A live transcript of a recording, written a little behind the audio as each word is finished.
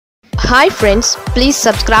Hi friends, please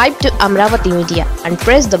subscribe to Amaravati Media and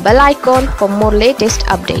press the bell icon for more latest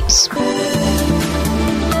updates.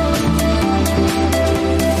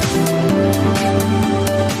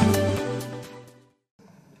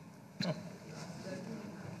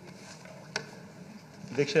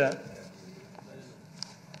 దీక్ష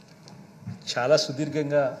చాలా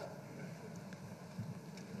సుదీర్ఘంగా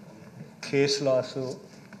case laws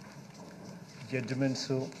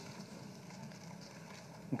judgements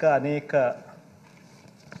ఇంకా అనేక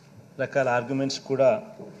రకాల arguments కూడా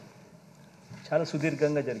చాలా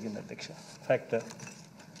సుదీర్ఘంగా జరిగింది అధ్యక్ష. ఫ్యాక్ట్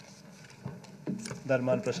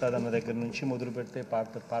ధర్మాన్ ప్రసాద్ అన్న దగ్గర నుంచి మొదలు పెడితే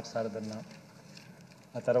పాఠశారదన్న,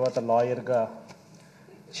 ఆ తర్వాత లాయర్గా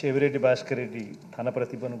చెవిరెడ్డి భాస్కర్ రెడ్డి తన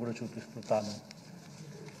ప్రతిభను కూడా చూపిస్తూ తాను,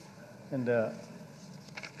 అండ్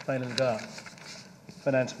ఫైనల్గా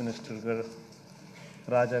ఫైనాన్స్ మినిస్టర్ గారు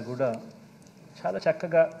రాజా కూడా చాలా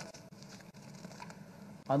చక్కగా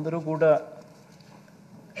అందరూ కూడా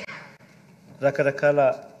రకరకాల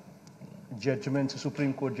జడ్జిమెంట్స్,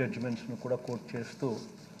 సుప్రీంకోర్టు జడ్జిమెంట్స్ను కూడా కోట్ చేస్తూ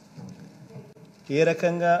ఏ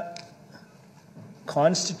రకంగా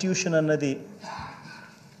కాన్స్టిట్యూషన్ అన్నది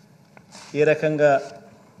ఏ రకంగా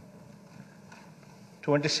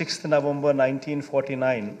 26th November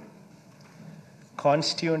 1949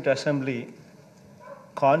 constituent assembly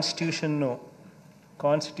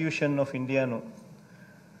constitution of ఇండియాను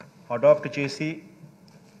అడాప్ట్ చేసి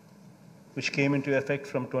which came into effect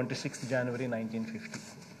from 26th January 1950.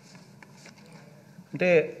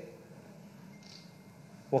 అంటే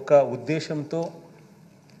ఒక ఉద్దేశంతో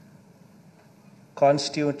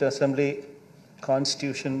కాన్స్టిట్యూంట్ అసెంబ్లీ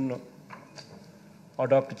కాన్స్టిట్యూషన్ను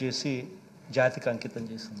అడాప్ట్ చేసి జాతికి అంకితం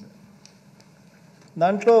చేసింది.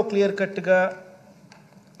 దాంట్లో క్లియర్ కట్గా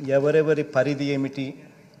ఎవరెవరి పరిధి ఏమిటి,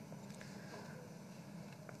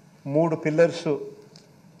 3 పిల్లర్స్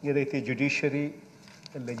ఏదైతే జ్యుడిషియరీ,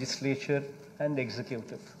 లెజిస్లేచర్ అండ్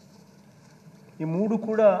ఎగ్జిక్యూటివ్, ఈ 3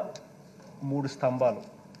 కూడా 3 స్తంభాలు.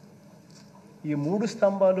 ఈ 3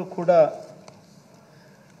 స్తంభాలు కూడా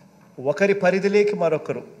ఒకరి పరిధిలోకి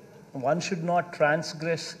మరొకరు, one should not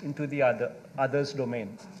ట్రాన్స్గ్రెస్ in to the others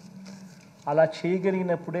domain. అలా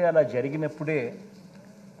చేయగలిగినప్పుడే, అలా జరిగినప్పుడే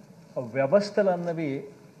వ్యవస్థలు అన్నవి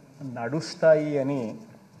నడుస్తాయి అని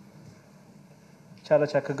చాలా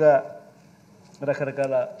చక్కగా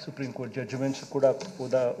రకరకాల సుప్రీంకోర్టు జడ్జిమెంట్స్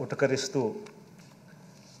కూడా ఉటకరిస్తూ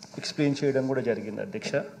ఎక్స్ప్లెయిన్ చేయడం కూడా జరిగింది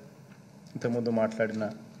అధ్యక్ష. ఇంతకుముందు మాట్లాడిన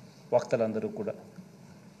వక్తలందరూ కూడా.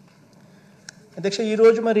 అధ్యక్ష,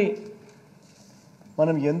 ఈరోజు మరి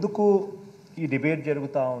మనం ఎందుకు ఈ డిబేట్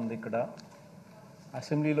జరుగుతూ ఉంది ఇక్కడ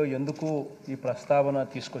అసెంబ్లీలో, ఎందుకు ఈ ప్రస్తావన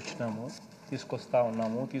తీసుకొస్తా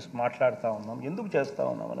ఉన్నాము, మాట్లాడుతూ ఉన్నాం, ఎందుకు చేస్తూ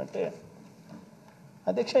ఉన్నాం అని అంటే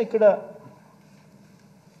అధ్యక్ష, ఇక్కడ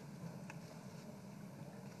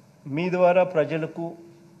మీ ద్వారా ప్రజలకు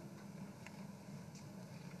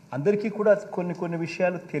అందరికీ కూడా కొన్ని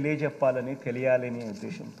విషయాలు తెలియాలని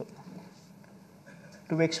ఉద్దేశంతో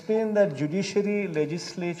to explain that judiciary,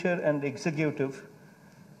 legislature and executive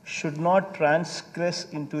should not ట్రాన్స్గ్రెస్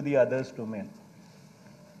in to the others domain.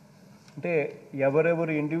 అంటే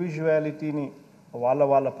ఎవరెవరి ఇండివిజువాలిటీని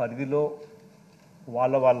వాళ్ళ పరిధిలో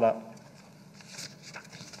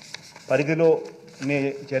పరిధిలోనే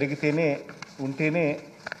ఉంటేనే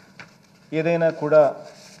ఏదైనా కూడా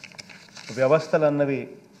వ్యవస్థలు అన్నవి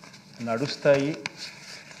నడుస్తాయి.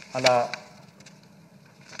 అలా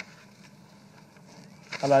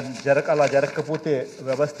జరగకపోతే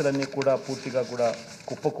వ్యవస్థలన్నీ కూడా పూర్తిగా కూడా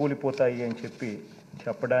కుప్పకూలిపోతాయి అని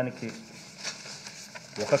చెప్పడానికి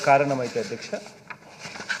ఒక కారణం అయితే అధ్యక్ష.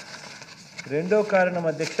 రెండో కారణం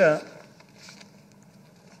అధ్యక్ష,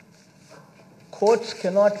 courts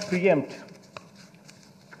cannot ప్రియంప్ట్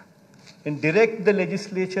and direct the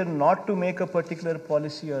legislature not to make a particular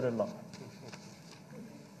policy or a law.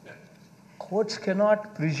 Courts cannot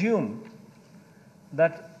presume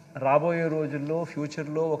that రాబోయే రోజుల్లో,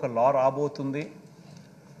 ఫ్యూచర్లో ఒక లా రాబోతుంది,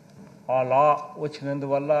 ఆ లా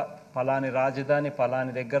వచ్చినందువల్ల పలాని రాజధాని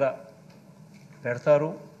పలాని దగ్గర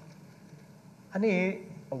పెడతారు అని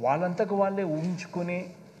వాళ్ళంతకు వాళ్ళే ఊహించుకొని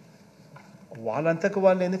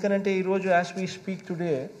ఎందుకనంటే ఈరోజు యాజ్ వీ స్పీక్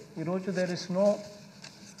టుడే, ఈరోజు దెర్ ఇస్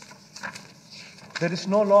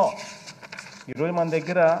నో లా. ఈరోజు మన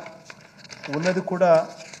దగ్గర ఉన్నది కూడా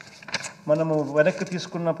మనము వెనక్కి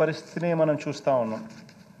తీసుకున్న పరిస్థితిని మనం చూస్తూ ఉన్నాం.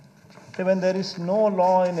 When there is no law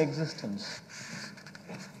in existence,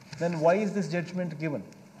 then why is this judgement given?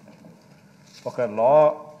 ఒక లా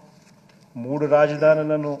 3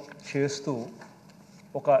 రాజధానులను చేస్తూ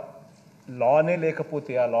ఒక లానే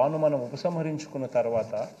లేకపోతే ఆ లాను మనం ఉపసంహరించుకున్న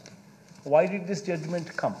తర్వాత why did this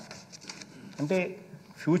judgement come? అంటే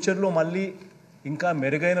ఫ్యూచర్లో మళ్ళీ ఇంకా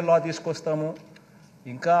మెరుగైన లా తీసుకొస్తాము,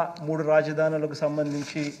 ఇంకా 3 రాజధానులకు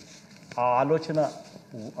సంబంధించి ఆ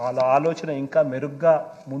ఆలోచన ఇంకా మెరుగ్గా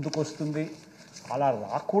ముందుకొస్తుంది. అలా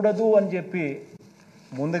రాకూడదు అని చెప్పి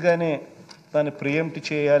ముందుగానే దాన్ని ప్రియంప్ట్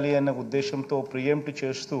చేయాలి అన్న ఉద్దేశంతో ప్రియంప్ట్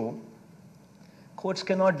చేస్తూ courts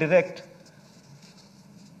cannot direct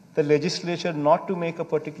the legislature not to make a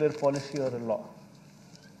particular policy or a law.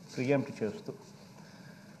 ప్రియంప్ట్ చేస్తూ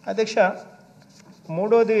అధ్యక్ష,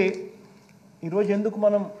 మూడోది ఈరోజు ఎందుకు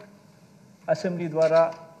మనం అసెంబ్లీ ద్వారా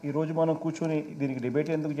ఈరోజు మనం కూర్చొని దీనికి డిబేట్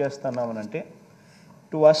ఎందుకు చేస్తున్నామనంటే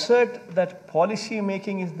to asset that policy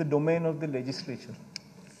making is the domain of the legislature,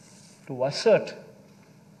 to asset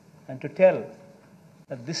and to tell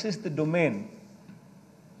that this is the domain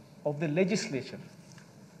of the legislature.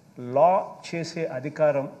 Law chese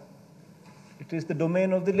adhikaram, it is the domain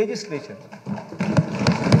of the legislature.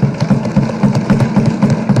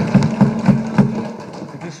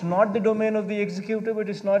 It is not the domain of the executive,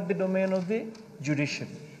 it is not the domain of the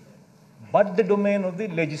judiciary, but the domain of the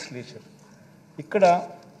legislature. ikkada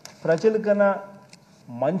prajalu gana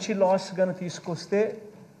manchi laws gana teeskoste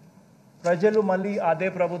ప్రజలు మళ్ళీ అదే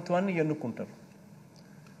ప్రభుత్వాన్ని ఎన్నుకుంటారు.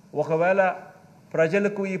 ఒకవేళ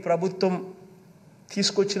ప్రజలకు ఈ ప్రభుత్వం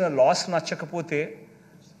తీసుకొచ్చిన లాస్ నచ్చకపోతే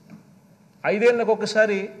 5 ఏళ్ళకు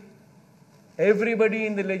ఒకసారి everybody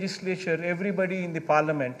in the legislature, everybody in the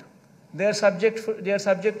parliament, they are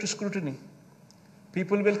subject to scrutiny.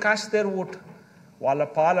 People will cast their vote. వాళ్ళ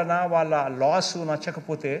పాలన, వాళ్ళ లాస్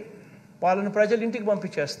నచ్చకపోతే వాళ్ళని ప్రజలు ఇంటికి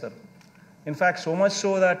పంపించేస్తారు. In fact so much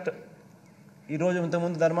so that ఈరోజు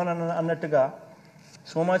ఇంతకుముందు ధర్మాన్ అన్నట్టుగా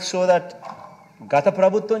సో మచ్ సో దట్ గత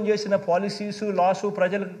ప్రభుత్వం చేసిన పాలసీసు లాసు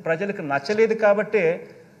ప్రజలకు నచ్చలేదు కాబట్టే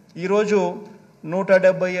ఈరోజు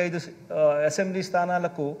 175 అసెంబ్లీ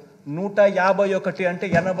స్థానాలకు 151 అంటే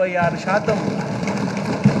 86%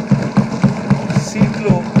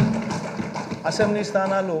 సీట్లు అసెంబ్లీ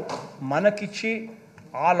స్థానాలు మనకిచ్చి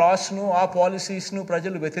ఆ లాస్ను, ఆ పాలసీస్ను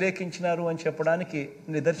ప్రజలు వ్యతిరేకించినారు అని చెప్పడానికి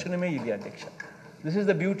నిదర్శనమే ఇది అధ్యక్ష. This is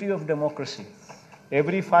the beauty of democracy.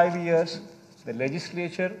 Every 5 years, the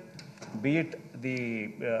legislature, be it the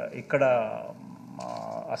ikkada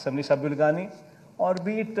assembly sabhyulu gaani or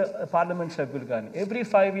be it parliament sabhyulu gaani, every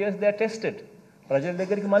 5 years they are tested. Prajal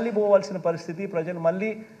దగ్గరికి మళ్ళీ పోవాల్సిన పరిస్థితి, ప్రజలు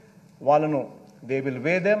మళ్ళీ వాళ్ళను they will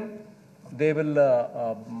weigh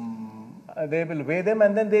them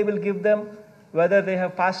and then they will give them whether they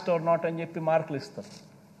have passed or not అని చెప్పి మార్కులు ఇస్తారు.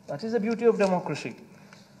 That is the beauty of democracy.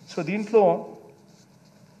 So దీంట్లో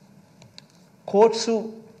courts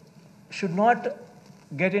should not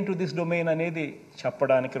get into this domain అనేది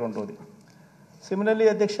చెప్పడానికి రెండోది. Similarly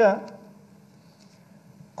అధ్యక్ష,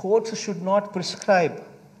 courts should not prescribe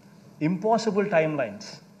impossible timelines.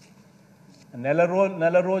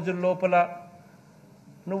 నెల రోజుల లోపల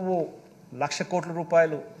నువ్వు 1,00,000 కోట్ల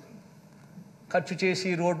రూపాయలు ఖర్చు చేసి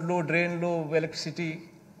రోడ్లు, డ్రైన్లు, ఎలక్ట్రిసిటీ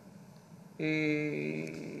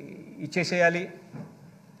ఇచ్చేసేయాలి,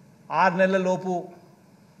 6 నెలల లోపు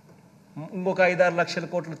ఇంకొక 5-6 లక్షల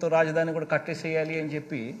కోట్లతో రాజధాని కూడా కట్టేసేయాలి అని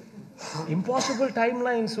చెప్పి impossible time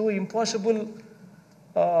lines, impossible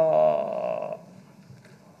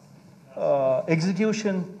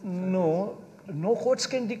ఎగ్జిక్యూషన్ను no courts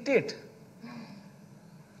can dictate.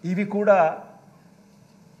 ఇవి కూడా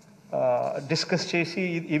డిస్కస్ చేసి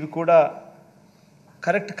ఇవి కూడా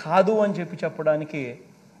కరెక్ట్ కాదు అని చెప్పడానికి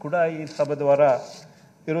కూడా ఈ సభ ద్వారా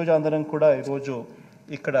ఈరోజు అందరం కూడా ఈరోజు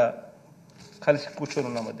ఇక్కడ కలిసి కూర్చొని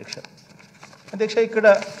ఉన్నాం అధ్యక్ష. ఇక్కడ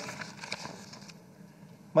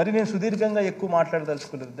మరి నేను సుదీర్ఘంగా ఎక్కువ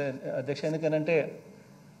మాట్లాడదలుచుకోలేదు అధ్యక్ష, ఎందుకనంటే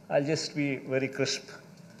I just be very crisp.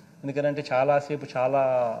 ఎందుకనంటే చాలాసేపు చాలా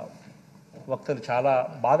వక్తలు చాలా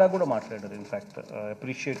బాగా కూడా మాట్లాడారు. In fact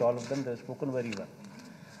appreciate all of them, they spoken very well.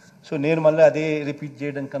 So నేను మళ్ళీ అదే రిపీట్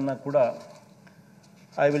చేయడం కన్నా కూడా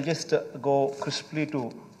I will just go క్రిస్ప్లీ to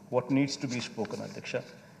what needs to be spoken అధ్యక్ష.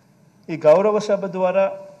 ఈ గౌరవ సభ ద్వారా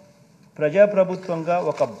ప్రజాప్రభుత్వంగా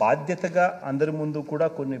ఒక బాధ్యతగా అందరి ముందు కూడా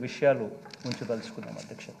కొన్ని విషయాలు ఉంచదలుచుకున్నాం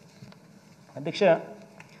అధ్యక్ష.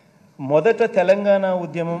 మొదట తెలంగాణ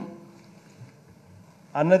ఉద్యమం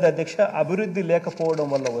అన్నది అధ్యక్ష అభివృద్ధి లేకపోవడం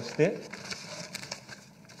వల్ల వస్తే,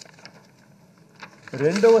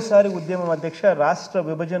 రెండవసారి ఉద్యమం అధ్యక్ష రాష్ట్ర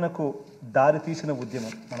విభజనకు దారితీసిన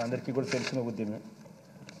ఉద్యమం, మనందరికీ కూడా తెలిసిన ఉద్యమం.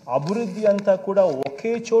 అభివృద్ధి అంతా కూడా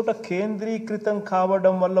ఒకే చోట కేంద్రీకృతం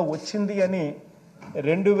కావడం వల్ల వచ్చింది అని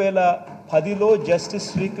 2010లో జస్టిస్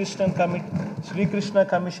శ్రీకృష్ణ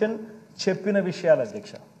కమిషన్ చెప్పిన విషయాలు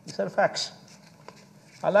అధ్యక్ష. These are facts.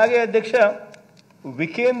 అలాగే అధ్యక్ష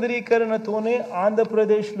వికేంద్రీకరణతోనే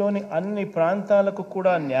ఆంధ్రప్రదేశ్లోని అన్ని ప్రాంతాలకు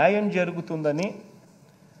కూడా న్యాయం జరుగుతుందని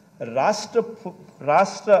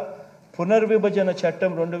రాష్ట్ర పునర్విభజన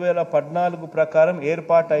చట్టం 2014 ప్రకారం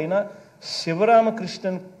ఏర్పాటైన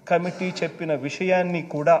శివరామకృష్ణన్ కమిటీ చెప్పిన విషయాన్ని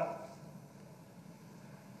కూడా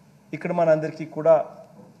ఇక్కడ మనందరికీ కూడా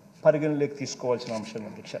పరిగణలోకి తీసుకోవాల్సిన అంశం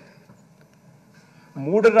అధ్యక్ష.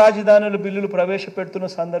 3 రాజధానుల బిల్లులు ప్రవేశపెడుతున్న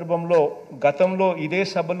సందర్భంలో గతంలో ఇదే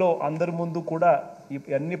సభలో అందరి ముందు కూడా ఈ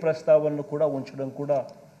అన్ని ప్రస్తావనలు కూడా ఉంచడం కూడా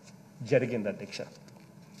జరిగింది అధ్యక్ష.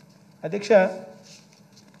 అధ్యక్ష,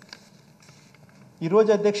 ఈరోజు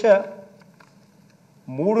అధ్యక్ష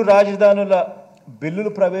 3 రాజధానుల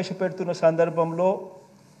బిల్లులు ప్రవేశపెడుతున్న సందర్భంలో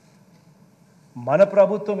మన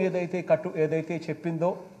ప్రభుత్వం ఏదైతే చెప్పిందో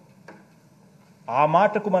ఆ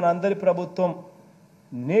మాటకు మన అందరి ప్రభుత్వం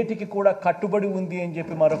నేటికి కూడా కట్టుబడి ఉంది అని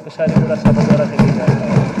చెప్పి మరొకసారి కూడా సభ ద్వారా తెలియజేస్తాం.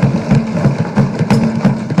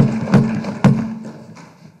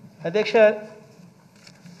 అధ్యక్ష,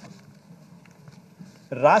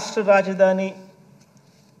 రాష్ట్ర రాజధాని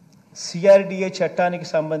సిఆర్డిఏ చట్టానికి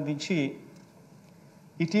సంబంధించి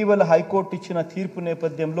ఇటీవల హైకోర్టు ఇచ్చిన తీర్పు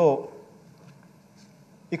నేపథ్యంలో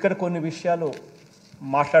ఇక్కడ కొన్ని విషయాలు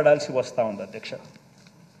మాట్లాడాల్సి వస్తూ ఉంది అధ్యక్ష.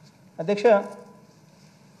 అధ్యక్ష,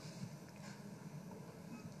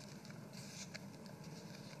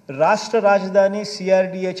 రాష్ట్ర రాజధాని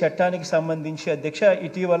సిఆర్డిఏ చట్టానికి సంబంధించి అధ్యక్ష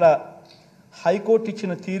ఇటీవల హైకోర్టు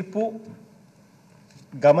ఇచ్చిన తీర్పు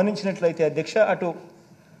గమనించినట్లయితే అధ్యక్ష అటు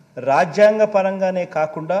రాజ్యాంగ పరంగానే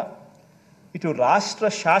కాకుండా ఇటు రాష్ట్ర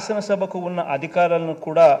శాసనసభకు ఉన్న అధికారాలను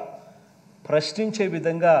కూడా ప్రశ్నించే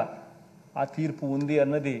విధంగా ఆ తీర్పు ఉంది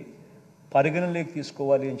అన్నది పరిగణలోకి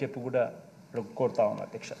తీసుకోవాలి అని చెప్పి కూడా కోరుతా ఉన్నాను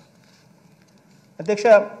అధ్యక్ష. అధ్యక్ష,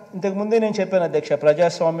 ఇంతకుముందే నేను చెప్పాను అధ్యక్ష,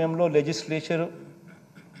 ప్రజాస్వామ్యంలో లెజిస్లేచరు,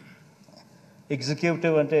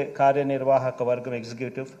 ఎగ్జిక్యూటివ్ అంటే కార్యనిర్వాహక వర్గం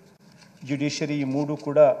ఎగ్జిక్యూటివ్, జ్యుడిషియరీ, ఈ 3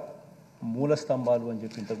 కూడా మూల స్తంభాలు అని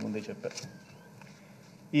చెప్పి ఇంతకుముందే చెప్పారు.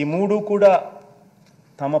 ఈ 3 కూడా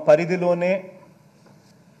తమ పరిధిలోనే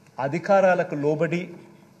అధికారాలకు లోబడి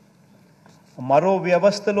మరో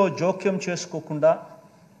వ్యవస్థలో జోక్యం చేసుకోకుండా,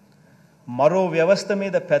 మరో వ్యవస్థ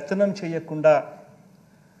మీద పెత్తనం చేయకుండా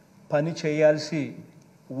పని చేయాల్సి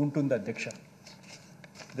ఉంటుంది అధ్యక్ష.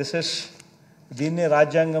 దీన్నే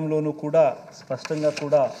రాజ్యాంగంలోనూ కూడా స్పష్టంగా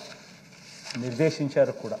కూడా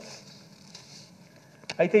నిర్దేశించారు కూడా.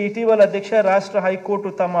 అయితే ఇటీవల అధ్యక్ష రాష్ట్ర హైకోర్టు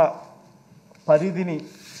తమ పరిధిని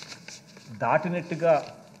దాటినట్టుగా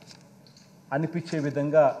అనిపించే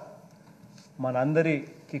విధంగా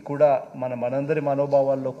మనందరికీ కూడా మనందరి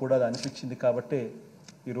మనోభావాల్లో కూడా అది అనిపించింది. కాబట్టి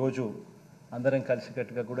ఈరోజు అందరం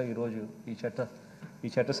కలిసికట్టుగా కూడా ఈరోజు ఈ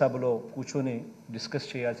చట్టసభలో కూర్చొని డిస్కస్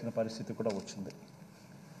చేయాల్సిన పరిస్థితి కూడా వచ్చింది.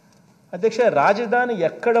 అధ్యక్ష, రాజధాని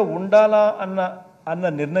ఎక్కడ ఉండాలా అన్న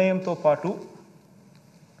నిర్ణయంతో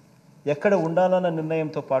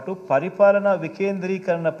పాటు పరిపాలనా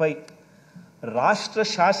వికేంద్రీకరణపై రాష్ట్ర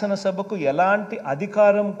శాసనసభకు ఎలాంటి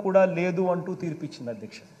అధికారం కూడా లేదు అంటూ తీర్పిచ్చింది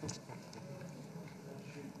అధ్యక్ష.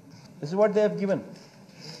 This is what they have given.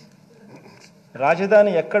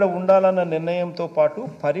 రాజధాని ఎక్కడ ఉండాలన్న నిర్ణయంతో పాటు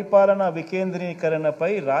పరిపాలనా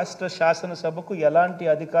వికేంద్రీకరణపై రాష్ట్ర శాసనసభకు ఎలాంటి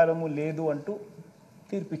అధికారము లేదు అంటూ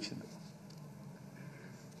తీర్పిచ్చింది.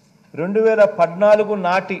 2014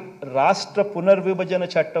 నాటి రాష్ట్ర పునర్విభజన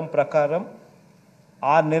చట్టం ప్రకారం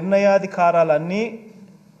ఆ నిర్ణయాధికారాలన్నీ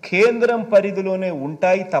కేంద్రం పరిధిలోనే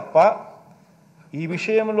ఉంటాయి తప్ప ఈ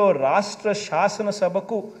విషయంలో రాష్ట్ర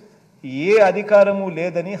శాసనసభకు ఏ అధికారము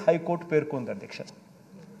లేదని హైకోర్టు పేర్కొంది అధ్యక్ష.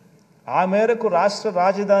 ఆ మేరకు రాష్ట్ర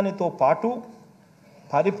రాజధానితో పాటు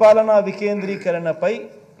పరిపాలనా వికేంద్రీకరణపై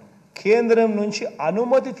కేంద్రం నుంచి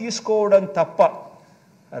అనుమతి తీసుకోవడం తప్ప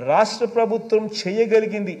రాష్ట్ర ప్రభుత్వం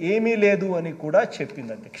చేయగలిగింది ఏమీ లేదు అని కూడా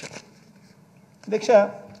చెప్పింది అధ్యక్ష. అధ్యక్ష,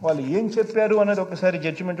 వాళ్ళు ఏం చెప్పారు అనేది ఒకసారి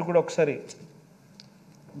జడ్జిమెంట్ కూడా ఒకసారి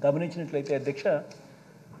గమనించినట్లయితే అధ్యక్ష,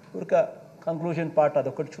 ఒక కంక్లూజన్ పార్ట్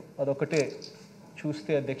అదొకటే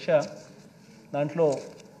చూస్తే అధ్యక్ష, దాంట్లో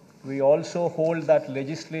we also hold that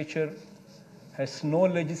legislature has no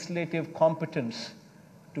legislative competence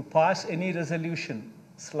to pass any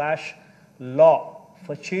resolution/law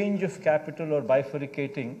for change of capital or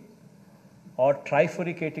bifurcating or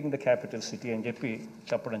trifurcating the capital city అని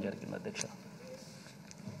చెప్పడం జరిగింది అధ్యక్ష.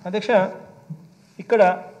 అధ్యక్ష, ఇక్కడ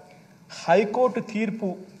హైకోర్టు తీర్పు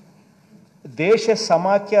దేశ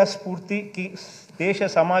సమాఖ్య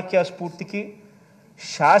స్ఫూర్తికి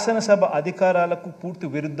శాసనసభ అధికారాలకు పూర్తి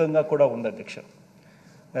విరుద్ధంగా కూడా ఉంది అధ్యక్ష.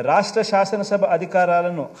 రాష్ట్ర శాసనసభ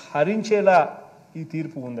అధికారాలను హరించేలా ఈ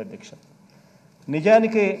తీర్పు ఉంది అధ్యక్ష.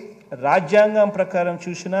 నిజానికి రాజ్యాంగం ప్రకారం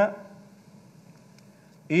చూసినా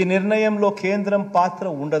ఈ నిర్ణయంలో కేంద్రం పాత్ర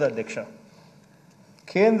ఉండదు అధ్యక్ష.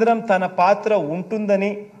 కేంద్రం తన పాత్ర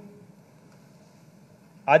ఉంటుందని,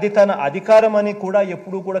 అది తన అధికారం అని కూడా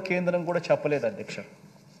ఎప్పుడూ కూడా కేంద్రం కూడా చెప్పలేదు అధ్యక్ష.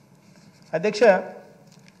 అధ్యక్ష,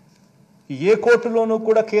 ఏ కోర్టులోనూ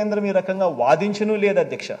కూడా కేంద్రం ఈ రకంగా వాదించను లేదు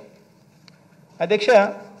అధ్యక్ష. అధ్యక్ష,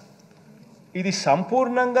 ఇది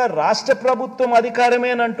సంపూర్ణంగా రాష్ట్ర ప్రభుత్వం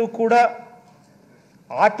అధికారమేనంటూ కూడా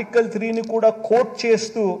ఆర్టికల్ 3ని కూడా కోట్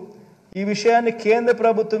చేస్తూ ఈ విషయాన్ని కేంద్ర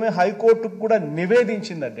ప్రభుత్వమే హైకోర్టుకు కూడా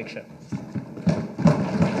నివేదించింది అధ్యక్ష.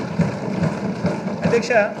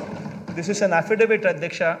 అధ్యక్ష, this is an affidavit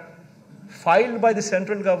అధ్యక్ష filed by the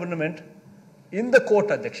central government in the court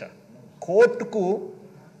అధ్యక్ష. కోర్టుకు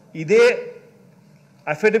ఇదే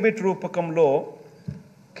అఫిడవిట్ రూపకంలో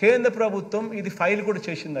కేంద్ర ప్రభుత్వం ఇది ఫైల్ కూడా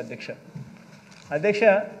చేసింది అధ్యక్ష. అధ్యక్ష,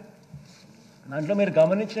 దాంట్లో మీరు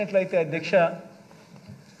గమనించినట్లయితే అధ్యక్ష,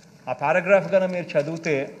 ఆ పారాగ్రాఫ్ కన్నా మీరు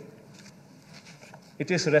చదివితే, it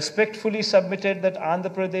is respectfully submitted that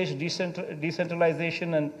Andhra Pradesh Decentralization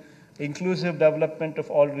and Inclusive Development of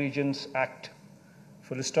All Regions Act,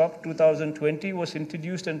 full stop, 2020 was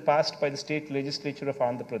introduced and passed by the state legislature of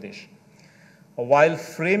Andhra Pradesh. While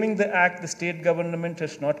framing the act, the state government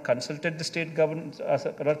has not consulted the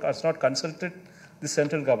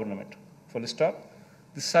central government. Full stop.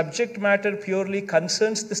 The subject matter purely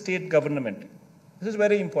concerns the state government. This is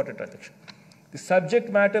very important, Adhyaksha. The subject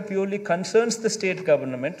matter purely concerns the state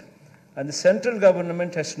government and the central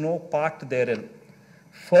government has no part therein.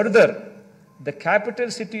 Further, the capital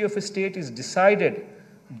city of a state is decided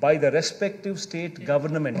by the respective state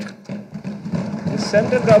government. The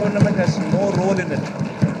central government has no role in it.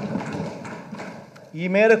 ఈ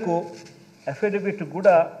మేరకు affidavit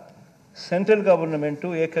కూడా central government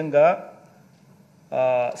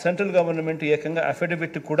ఏకంగా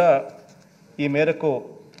affidavit కూడా ఈ మేరకు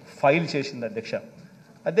file చేసింది అధ్యక్ష.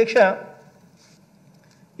 అధ్యక్ష,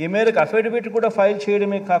 ఈ మేరకు అఫిడవిట్ కూడా ఫైల్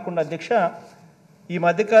చేయడమే కాకుండా అధ్యక్ష, ఈ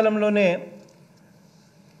మధ్యకాలంలోనే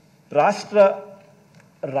రాష్ట్ర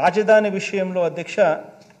రాజధాని విషయంలో అధ్యక్ష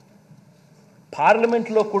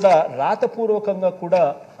పార్లమెంట్లో కూడా రాతపూర్వకంగా కూడా,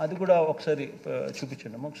 అది కూడా ఒకసారి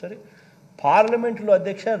చూపించండి ఒకసారి, పార్లమెంట్లో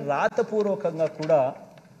అధ్యక్ష రాతపూర్వకంగా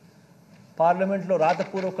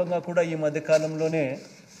కూడా ఈ మధ్యకాలంలోనే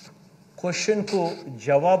క్వశ్చన్కు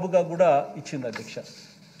జవాబుగా కూడా ఇచ్చింది అధ్యక్ష.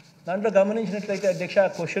 దాంట్లో గమనించినట్లయితే అధ్యక్ష,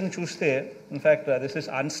 క్వశ్చన్ చూస్తే, in fact this is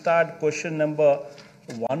unstarred question number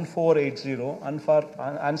 1480,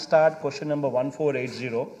 unstarred question number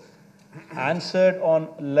 1480, answered on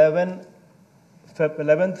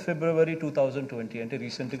 11th February 2020, అంటే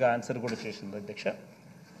రీసెంట్గా ఆన్సర్ కూడా చేసింది అధ్యక్ష.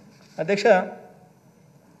 అధ్యక్ష,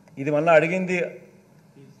 ఇది మళ్ళీ అడిగింది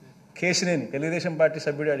కేసినేని, తెలుగుదేశం పార్టీ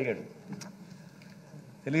సభ్యుడు అడిగాడు.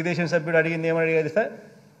 తెలుగుదేశం సభ్యుడు అడిగింది ఏమని అడిగాడు sir?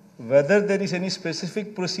 Whether there is any specific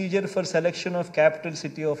procedure for selection of capital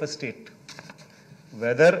city of a state.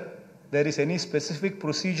 Whether there is any specific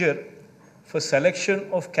procedure for selection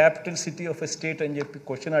of capital city of a state అని చెప్పి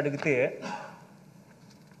క్వశ్చన్ అడిగితే,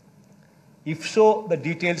 if so, the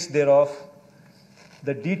details thereof,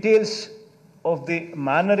 the details of the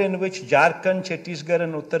manner in which Jharkhand, Chhattisgarh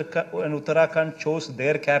and Uttarakhand chose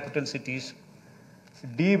their capital cities.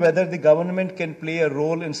 D, whether the government can play a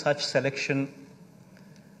role in such selection,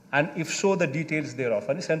 and if so, the details thereof.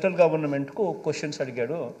 అని central గవర్నమెంట్కు questions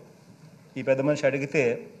అడిగాడు. ఈ పెద్ద మనిషి అడిగితే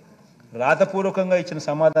రాతపూర్వకంగా ఇచ్చిన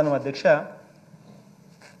సమాధానం అధ్యక్ష,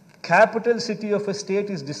 capital city of a state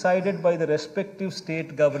is decided by the respective state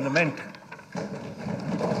government.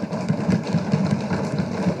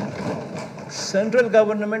 Central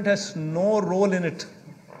government has no role in it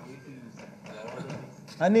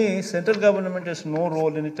అని, central government has no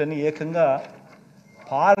role in it అని ఏకంగా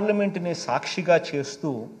పార్లమెంట్ని సాక్షిగా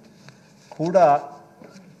చేస్తూ కూడా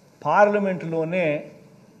పార్లమెంటులోనే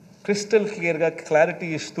క్రిస్టల్ క్లియర్గా క్లారిటీ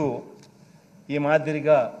ఇస్తూ ఈ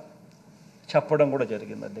మాదిరిగా చెప్పడం కూడా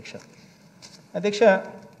జరిగింది అధ్యక్ష. అధ్యక్ష,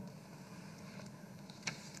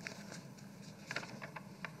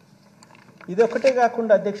 ఇది ఒక్కటే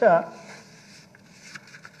కాకుండా అధ్యక్ష,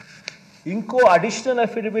 ఇంకో అడిషనల్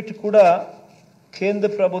అఫిడవిట్ కూడా కేంద్ర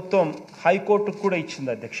ప్రభుత్వం హైకోర్టుకు కూడా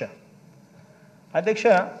ఇచ్చింది అధ్యక్ష. అధ్యక్ష,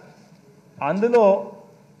 అందులో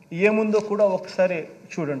ఏముందో కూడా ఒకసారి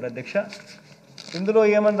చూడండి అధ్యక్ష. ఇందులో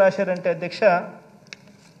ఏమని రాశారంటే అధ్యక్ష,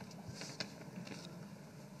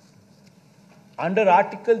 under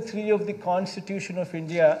Article 3 of the Constitution of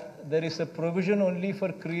India, there is a provision only for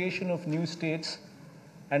creation of new states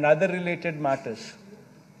and other related matters.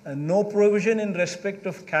 No provision in respect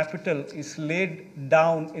of capital is laid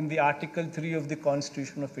down in the Article 3 of the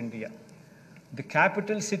Constitution of India. The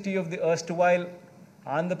capital city of the erstwhile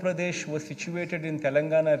Andhra Pradesh was situated in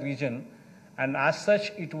Telangana region, and as such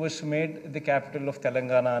it was made the capital of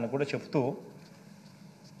Telangana అని కూడా చెప్తూ,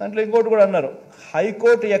 దాంట్లో ఇంకోటి కూడా అన్నారు,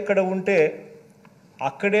 high court ఎక్కడ ఉంటే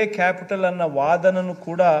అక్కడే క్యాపిటల్ అన్న వాదనను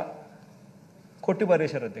కూడా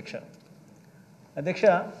కొట్టిపారేశారు అధ్యక్ష. అధ్యక్ష,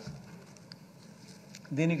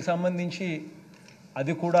 దీనికి సంబంధించి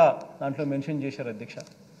అది కూడా దాంట్లో మెన్షన్ చేశారు అధ్యక్ష.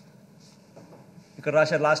 ఇక్కడ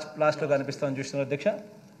రాశారు లాస్ట్లో కనిపిస్తామని చూస్తున్నారు అధ్యక్ష.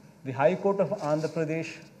 ది హైకోర్ట్ ఆఫ్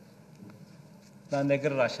ఆంధ్రప్రదేశ్ దాని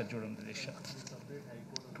దగ్గర రాశారు చూడండి అధ్యక్ష.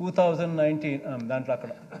 2019 దాంట్లో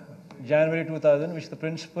అక్కడ January 2000 which the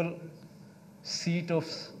principal seat of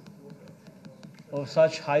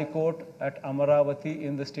such high court at Amaravati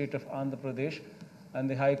in the state of Andhra Pradesh and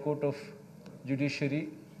the high court of judiciary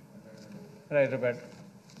Hyderabad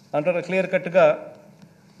అంటారు. క్లియర్ కట్గా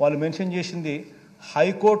వాళ్ళు మెన్షన్ చేసింది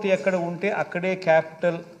హైకోర్టు ఎక్కడ ఉంటే అక్కడే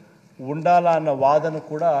క్యాపిటల్ ఉండాలా అన్న వాదన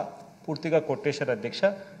కూడా పూర్తిగా కొట్టేశారు అధ్యక్ష.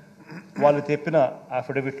 వాళ్ళు చెప్పిన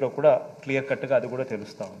అఫిడవిట్లో కూడా క్లియర్ కట్గా అది కూడా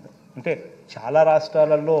తెలుస్తూ ఉంది. అంటే చాలా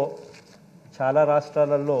రాష్ట్రాలలో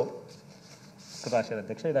రాశారు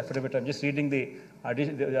అధ్యక్ష. ఇది affidavit I'm just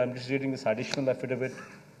reading this additional affidavit.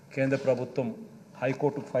 కేంద్ర ప్రభుత్వం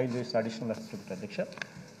హైకోర్టుకు ఫైల్ చేసిన అడిషనల్ అఫిడవిట్ అధ్యక్ష.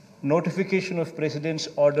 Notification of President's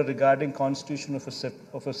order regarding constitution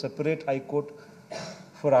of a separate High Court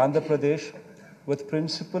for Andhra Pradesh with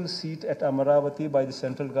principal seat at Amaravati by the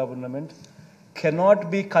central government cannot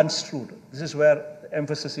be construed. This is where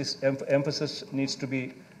emphasis needs to be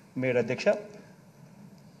made, Adhyaksha.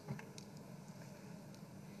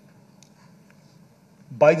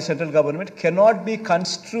 By the central government cannot be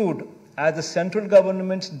construed as the central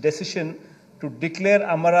government's decision to declare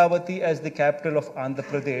Amaravati as the capital of Andhra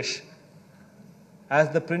Pradesh as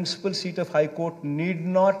the principal seat of High Court need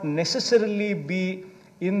not necessarily be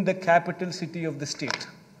in the capital city of the state.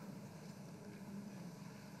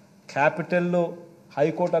 Capital lo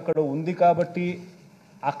High Court akkada undi kabatti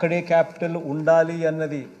akkade capital undali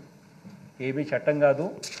annadi ఏమీ చట్టం కాదు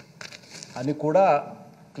అని కూడా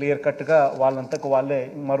clear కట్గా వాళ్ళంతకు వాళ్ళే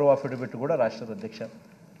మరో affidavit కూడా రాశారు అధ్యక్ష.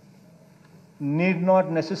 Need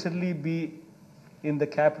not necessarily be in the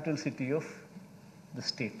capital city of the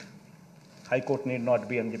state. High Court need not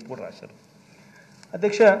be అని చెప్పి కూడా రాశారు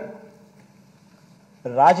అధ్యక్ష.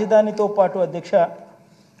 రాజధానితో పాటు అధ్యక్ష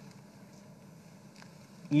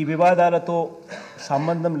ఈ వివాదాలతో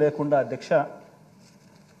సంబంధం లేకుండా అధ్యక్ష,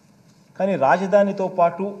 కానీ రాజధానితో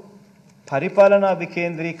పాటు పరిపాలనా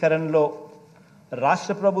వికేంద్రీకరణలో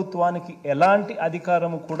రాష్ట్ర ప్రభుత్వానికి ఎలాంటి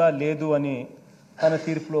అధికారము కూడా లేదు అని తన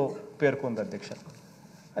తీర్పులో పేర్కొంది అధ్యక్ష.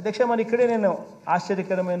 అధ్యక్ష, మరి ఇక్కడే నేను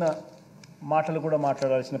ఆశ్చర్యకరమైన మాటలు కూడా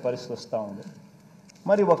మాట్లాడాల్సిన పరిస్థితి వస్తూ ఉంది.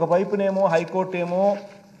 మరి ఒకవైపునేమో హైకోర్టు ఏమో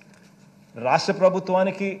రాష్ట్ర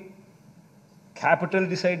ప్రభుత్వానికి క్యాపిటల్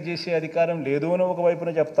డిసైడ్ చేసే అధికారం లేదు అని ఒకవైపున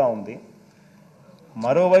చెప్తా ఉంది.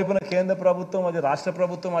 మరోవైపున కేంద్ర ప్రభుత్వం అది రాష్ట్ర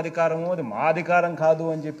ప్రభుత్వం అధికారము, అది మా అధికారం కాదు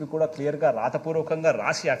అని చెప్పి కూడా క్లియర్గా రాతపూర్వకంగా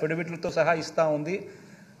రాసి అఫిడవిట్లతో సహా ఇస్తూ ఉంది.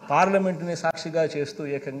 పార్లమెంటుని సాక్షిగా చేస్తూ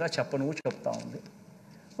ఏకంగా చెప్పనువు చెప్తా ఉంది.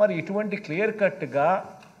 మరి ఇటువంటి క్లియర్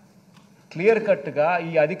కట్గా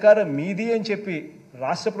ఈ అధికారం మీది అని చెప్పి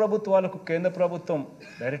రాష్ట్ర ప్రభుత్వాలకు కేంద్ర ప్రభుత్వం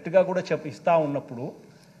డైరెక్ట్గా కూడా ఇస్తూ ఉన్నప్పుడు,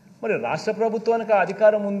 మరి రాష్ట్ర ప్రభుత్వానికి ఆ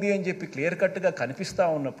అధికారం ఉంది అని చెప్పి క్లియర్ కట్గా కనిపిస్తూ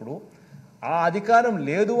ఉన్నప్పుడు ఆ అధికారం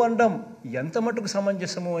లేదు అనడం ఎంత మటుకు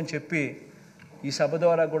సమంజసము అని చెప్పి ఈ సభ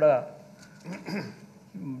ద్వారా కూడా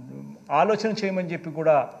ఆలోచన చేయమని చెప్పి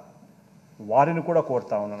కూడా వారిని కూడా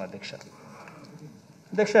కోరుతా ఉన్నాను అధ్యక్ష.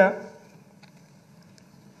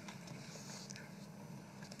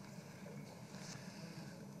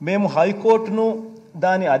 మేము హైకోర్టును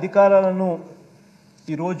దాని అధికారాలను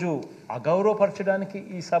ఈరోజు అగౌరవపరచడానికి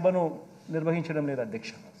ఈ సభను నిర్వహించడం లేదు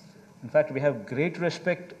అధ్యక్ష. In fact we have great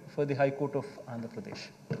respect for the high court of Andhra Pradesh.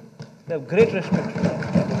 We have great respect.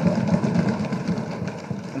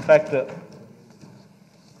 In fact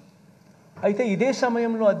అయితే ఇదే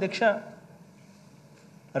సమయంలో అధ్యక్ష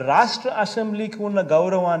రాష్ట్ర అసెంబ్లీకి ఉన్న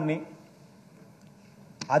గౌరవాన్ని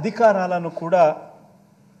అధికారాలను కూడా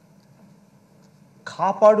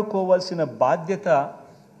కాపాడుకోవాల్సిన బాధ్యత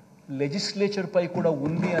లెజిస్లేచర్పై కూడా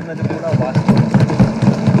ఉంది అన్నది కూడా వాస్తవం.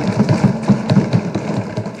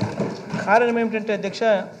 కారణం ఏమిటంటే అధ్యక్ష,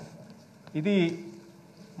 ఇది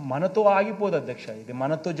మనతో ఆగిపోదు అధ్యక్ష. ఇది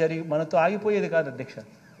మనతో ఆగిపోయేది కాదు అధ్యక్ష.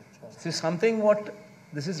 This is something what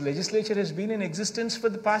this is legislature Hess been in existence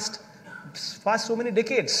for the past so many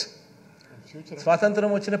decades. స్వాతంత్రం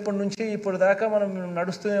వచ్చినప్పటి నుంచి ఇప్పుడు దాకా మనం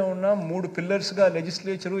నడుస్తూనే ఉన్నాం. 3 పిల్లర్స్గా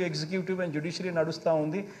లెజిస్లేచరు, ఎగ్జిక్యూటివ్ అండ్ జ్యుడిషియరీ నడుస్తూ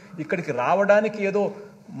ఉంది. ఇక్కడికి రావడానికి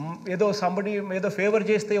ఏదో సంబడి ఏదో ఫేవర్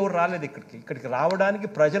చేస్తే ఎవరు రాలేదు ఇక్కడికి రావడానికి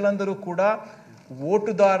ప్రజలందరూ కూడా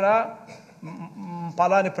ఓటు ద్వారా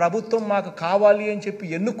పలాని ప్రభుత్వం మాకు కావాలి అని చెప్పి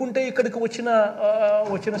ఎన్నుకుంటే ఇక్కడికి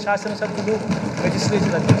వచ్చిన శాసనసభ్యులు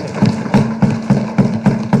లెజిస్లేచర్ అధ్యక్షులు.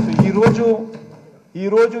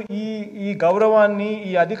 ఈరోజు ఈ గౌరవాన్ని,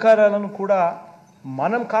 ఈ అధికారాలను కూడా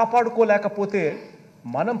మనం కాపాడుకోలేకపోతే,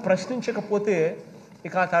 మనం ప్రశ్నించకపోతే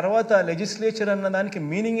ఇక ఆ తర్వాత లెజిస్లేచర్ అన్న దానికి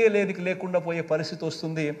మీనింగే లేకుండా పోయే పరిస్థితి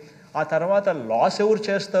వస్తుంది. ఆ తర్వాత లాస్ ఎవరు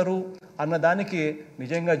చేస్తారు అన్నదానికి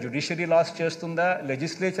నిజంగా జ్యుడిషియరీ లాస్ చేస్తుందా,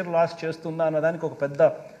 లెజిస్లేచర్ లాస్ చేస్తుందా అన్నదానికి ఒక పెద్ద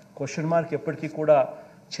క్వశ్చన్ మార్క్ ఎప్పటికీ కూడా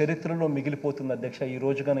చరిత్రలో మిగిలిపోతుంది అధ్యక్ష. ఈ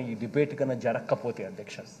రోజు కన్నా ఈ డిబేట్ కన్నా జరగకపోతే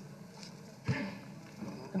అధ్యక్ష.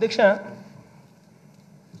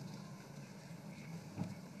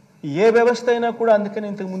 ఏ వ్యవస్థ అయినా కూడా, అందుకని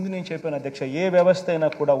ఇంతకుముందు నేను చెప్పాను అధ్యక్ష, ఏ వ్యవస్థ అయినా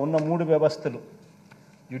కూడా ఉన్న 3 వ్యవస్థలు,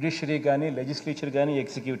 జ్యుడిషియరీ కానీ, లెజిస్లేచర్ కానీ,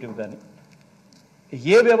 ఎగ్జిక్యూటివ్ కానీ,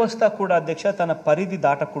 ఏ వ్యవస్థ కూడా అధ్యక్ష తన పరిధి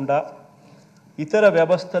దాటకుండా ఇతర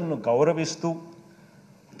వ్యవస్థలను గౌరవిస్తూ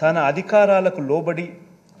తన అధికారాలకు లోబడి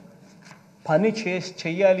పని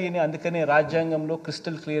చెయ్యాలి అని అందుకనే రాజ్యాంగంలో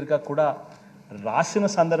క్రిస్టల్ క్లియర్గా కూడా రాసిన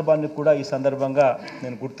సందర్భాన్ని కూడా ఈ సందర్భంగా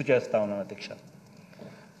నేను గుర్తు చేస్తా ఉన్నాను అధ్యక్ష.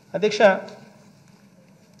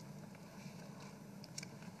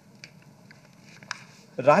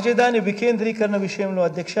 రాజధాని వికేంద్రీకరణ విషయంలో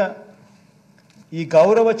అధ్యక్ష, ఈ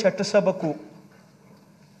గౌరవ చట్టసభకు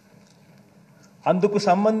అందుకు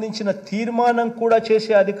సంబంధించిన తీర్మానం కూడా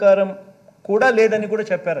చేసే అధికారం కూడా లేదని కూడా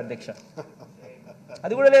చెప్పారు అధ్యక్ష.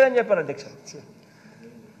 అది కూడా లేదని చెప్పారు అధ్యక్ష.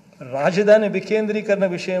 రాజధాని వికేంద్రీకరణ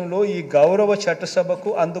విషయంలో ఈ గౌరవ చట్టసభకు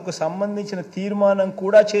అందుకు సంబంధించిన తీర్మానం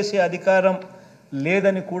కూడా చేసే అధికారం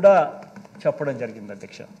లేదని కూడా చెప్పడం జరిగింది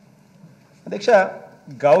అధ్యక్ష.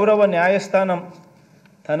 గౌరవ న్యాయస్థానం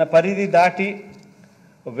తన పరిధి దాటి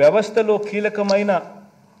వ్యవస్థలో కీలకమైన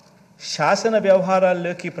శాసన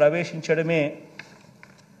వ్యవహారాల్లోకి ప్రవేశించడమే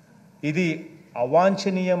ఇది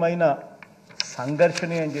అవాంఛనీయమైన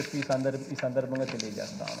సంఘర్షణ అని చెప్పి ఈ సందర్భంగా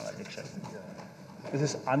తెలియజేస్తా ఉన్నాను అధ్యక్ష. This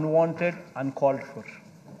is unwanted, uncalled for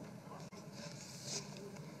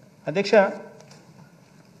అధ్యక్ష.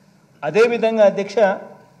 అదేవిధంగా అధ్యక్ష,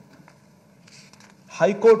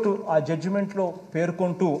 హైకోర్టు ఆ జడ్జిమెంట్లో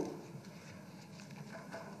పేర్కొంటూ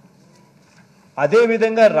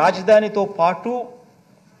అదేవిధంగా రాజధానితో పాటు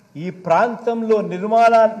ఈ ప్రాంతంలో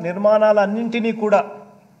నిర్మాణాలన్నింటినీ కూడా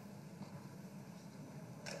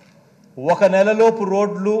 1 నెలలోపు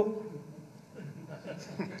రోడ్లు,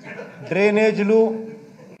 డ్రైనేజీలు,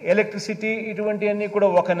 ఎలక్ట్రిసిటీ ఇటువంటివన్నీ కూడా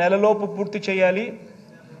 1 నెలలోపు పూర్తి చేయాలి,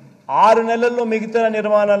 6 నెలల్లో మిగతా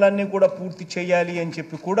నిర్మాణాలన్నీ కూడా పూర్తి చేయాలి అని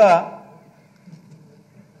చెప్పి కూడా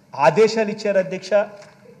ఆదేశాలు ఇచ్చారు అధ్యక్ష.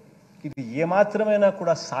 ఇది ఏమాత్రమైనా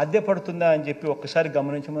కూడా సాధ్యపడుతుందా అని చెప్పి ఒక్కసారి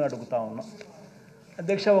గమనించమని అడుగుతా ఉన్నాం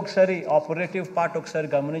అధ్యక్ష. ఒకసారి ఆపరేటివ్ పార్ట్ ఒకసారి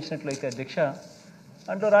గమనించినట్లయితే అధ్యక్ష,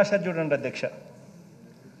 అంటూ రాశారు చూడండి అధ్యక్ష.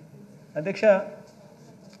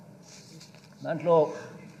 దాంట్లో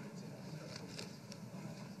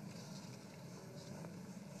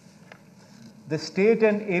the state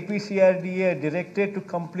and APCRDA are directed to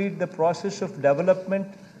complete the process of development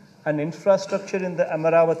and infrastructure in the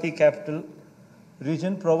Amaravati capital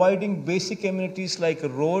region, providing basic amenities like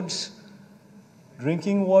roads,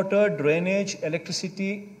 drinking water, drainage,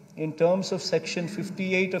 electricity in terms of Section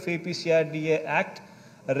 58 of APCRDA Act,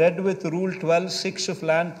 read with Rule 12(6) of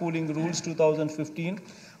Land Pooling Rules 2015,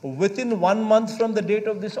 within 1 month from the date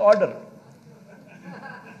of this order.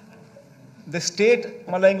 The state,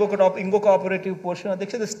 ingoka operative portion,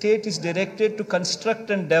 the state is directed to construct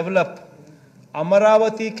and develop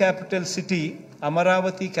Amaravati capital city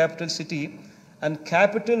and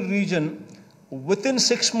capital region within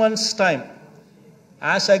 6 months' time,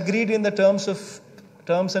 as agreed in the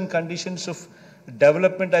terms and conditions of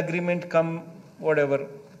development agreement whatever.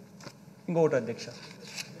 ఇంకొకటి అధ్యక్ష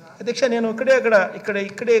నేను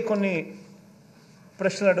ఇక్కడే కొన్ని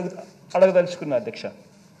ప్రశ్నలు అడగదలుచుకున్నా అధ్యక్ష.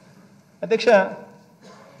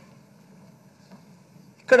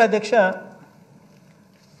 ఇక్కడ అధ్యక్ష,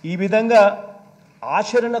 ఈ విధంగా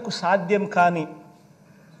ఆచరణకు సాధ్యం కాని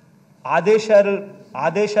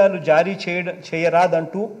ఆదేశాలు జారీ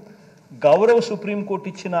చేయరాదంటూ గౌరవ సుప్రీంకోర్టు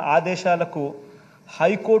ఇచ్చిన ఆదేశాలకు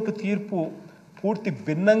హైకోర్టు తీర్పు పూర్తి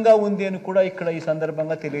భిన్నంగా ఉంది అని కూడా ఇక్కడ ఈ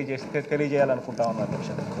సందర్భంగా తెలియజేయాలనుకుంటా ఉన్నాను అధ్యక్ష.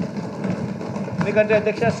 ఎందుకంటే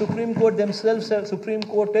అధ్యక్ష,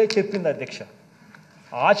 సుప్రీంకోర్టే చెప్పింది అధ్యక్ష,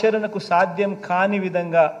 ఆచరణకు సాధ్యం కాని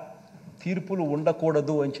విధంగా తీర్పులు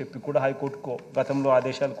ఉండకూడదు అని చెప్పి కూడా హైకోర్టుకు గతంలో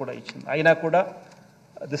ఆదేశాలు కూడా ఇచ్చింది. అయినా కూడా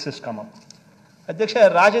దిస్ ఇస్ కమ్ అప్ అధ్యక్ష.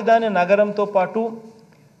 రాజధాని నగరంతో పాటు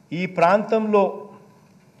ఈ ప్రాంతంలో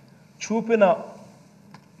చూపిన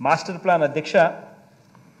మాస్టర్ ప్లాన్ అధ్యక్ష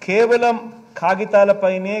కేవలం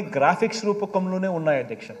కాగితాలపైనే గ్రాఫిక్స్ రూపకంలోనే ఉన్నాయి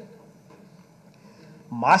అధ్యక్ష.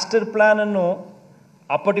 మాస్టర్ ప్లాన్ను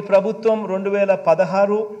అప్పటి ప్రభుత్వం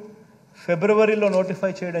 2016 ఫిబ్రవరిలో నోటిఫై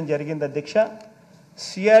చేయడం జరిగింది అధ్యక్ష.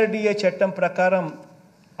 సిఆర్డిఏ చట్టం ప్రకారం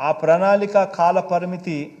ఆ ప్రణాళిక కాల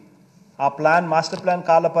పరిమితి, మాస్టర్ ప్లాన్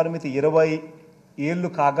కాల పరిమితి 20 ఏళ్ళు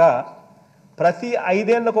కాగా ప్రతి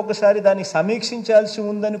 5 ఏళ్లకు ఒకసారి దాన్ని సమీక్షించాల్సి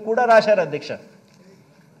ఉందని కూడా రాశారు అధ్యక్ష.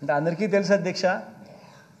 అంటే అందరికీ తెలుసు అధ్యక్ష,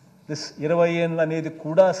 దిస్ 20 ఏళ్ళు అనేది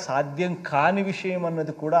కూడా సాధ్యం కాని విషయం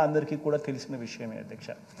అన్నది కూడా అందరికీ కూడా తెలిసిన విషయమే అధ్యక్ష.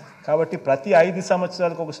 కాబట్టి ప్రతి 5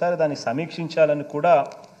 సంవత్సరాలకు ఒకసారి దాన్ని సమీక్షించాలని కూడా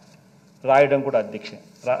రాయడం కూడా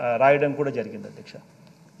జరిగింది అధ్యక్ష.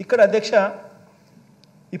 ఇక్కడ అధ్యక్ష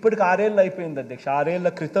ఇప్పటికి 6 ఏళ్ళు అయిపోయింది అధ్యక్ష. 6 ఏళ్ల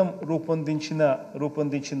క్రితం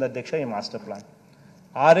రూపొందించింది అధ్యక్ష ఈ మాస్టర్ ప్లాన్.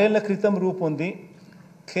 6 ఏళ్ల క్రితం రూపొంది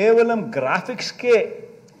కేవలం గ్రాఫిక్స్కే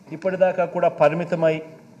ఇప్పటిదాకా కూడా పరిమితమై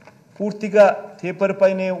పూర్తిగా పేపర్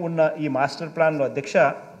పైనే ఉన్న ఈ మాస్టర్ ప్లాన్లో అధ్యక్ష,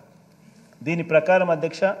 దీని ప్రకారం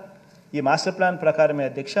అధ్యక్ష, ఈ మాస్టర్ ప్లాన్ ప్రకారమే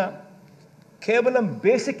అధ్యక్ష, కేవలం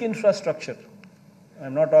basic infrastructure,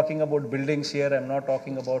 I'm not talking about buildings here, I'm not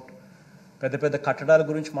talking about పెద్ద పెద్ద కట్టడాల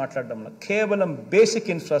గురించి మాట్లాడడంలో, కేవలం basic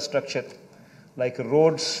infrastructure like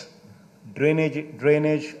roads,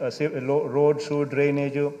 drainage,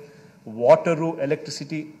 water,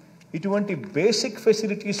 electricity, ఇటువంటి బేసిక్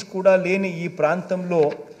ఫెసిలిటీస్ కూడా లేని ఈ ప్రాంతంలో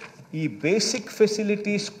ఈ బేసిక్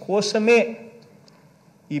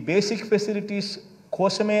ఫెసిలిటీస్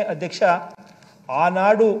కోసమే అధ్యక్ష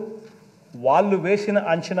ఆనాడు వాళ్ళు వేసిన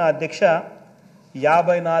అంచనా అధ్యక్ష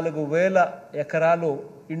 54,000 ఎకరాలు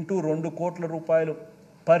ఇంటూ 2 కోట్ల రూపాయలు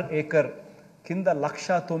పర్ ఏకర్ కింద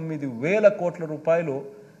 1,09,000 కోట్ల రూపాయలు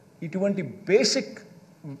ఇటువంటి బేసిక్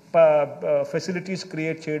ఫెసిలిటీస్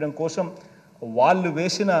క్రియేట్ చేయడం కోసం వాళ్ళు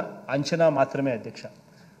వేసిన అంచనా మాత్రమే అధ్యక్ష.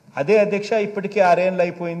 అదే అధ్యక్ష ఇప్పటికీ 6 ఏళ్ళు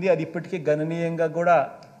అయిపోయింది. అది ఇప్పటికీ గణనీయంగా కూడా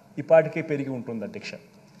ఇప్పటికే పెరిగి ఉంటుంది అధ్యక్ష.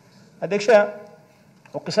 అధ్యక్ష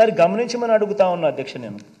ఒక్కసారి గమనించమని అడుగుతా ఉన్నా అధ్యక్ష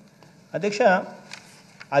నేను. అధ్యక్ష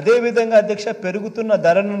అదేవిధంగా అధ్యక్ష పెరుగుతున్న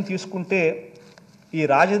ధరలను తీసుకుంటే ఈ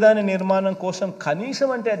రాజధాని నిర్మాణం కోసం కనీసం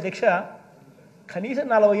అంటే అధ్యక్ష కనీసం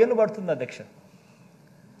 40 ఏళ్ళు పడుతుంది అధ్యక్ష.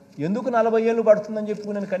 ఎందుకు 40 ఏళ్ళు పడుతుందని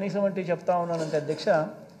చెప్పి నేను కనీసం అంటే చెప్తా ఉన్నానంటే అధ్యక్ష,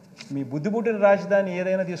 మీ బుద్ధిబుట్టిన రాజధాని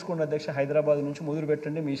ఏదైనా తీసుకోండి అధ్యక్ష, హైదరాబాద్ నుంచి మొదలు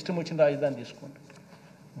పెట్టండి, మీ ఇష్టం వచ్చిన రాజధాని తీసుకోండి.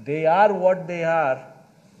 They are what they are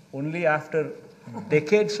only after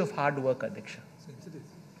decades of hard work అధ్యక్ష.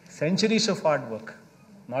 Centuries of hard work,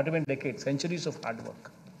 not even decade, centuries of hard work.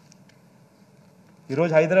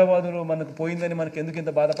 ఈరోజు హైదరాబాదులో మనకు పోయిందని మనకు ఎందుకు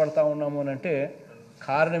ఇంత బాధపడతా ఉన్నాము అని అంటే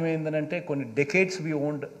కారణం ఏంటంటే కొన్ని decades we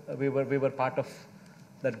were part of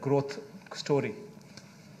that growth story.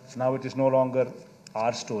 Now it is no longer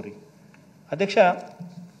our story. అధ్యక్ష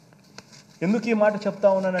ఎందుకు ఈ మాట చెప్తా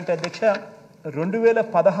ఉన్నానంటే అధ్యక్ష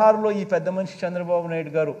 2016లో ఈ పెద్ద మనిషి చంద్రబాబు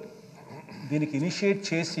నాయుడు గారు దీనికి ఇనిషియేట్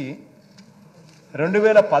చేసి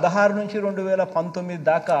 2016 నుంచి 2019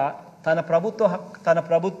 దాకా తన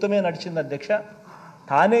ప్రభుత్వమే నడిచింది అధ్యక్ష.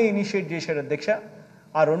 తానే ఇనిషియేట్ చేశాడు అధ్యక్ష.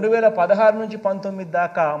 ఆ 2016 నుంచి 19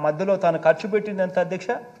 దాకా మధ్యలో తాను ఖర్చు పెట్టింది ఎంత అధ్యక్ష?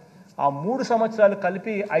 ఆ 3 సంవత్సరాలు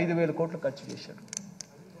కలిపి 5,000 కోట్లు ఖర్చు చేశాడు.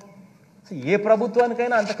 ఏ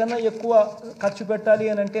ప్రభుత్వానికైనా అంతకన్నా ఎక్కువ ఖర్చు పెట్టాలి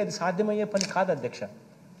అని అంటే అది సాధ్యమయ్యే పని కాదు అధ్యక్ష.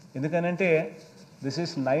 ఎందుకనంటే this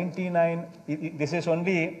is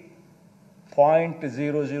only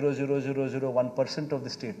 0.00001% of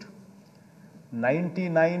the state.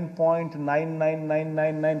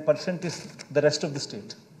 99.99999% is the rest of the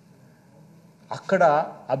state. అక్కడ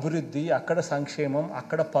అభివృద్ధి, అక్కడ సంక్షేమం,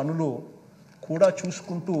 అక్కడ పనులు కూడా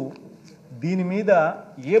చూసుకుంటూ దీని మీద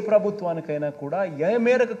ఏ ప్రభుత్వానికైనా కూడా ఏ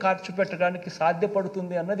మేరకు ఖర్చు పెట్టడానికి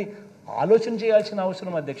సాధ్యపడుతుంది అన్నది ఆలోచన చేయాల్సిన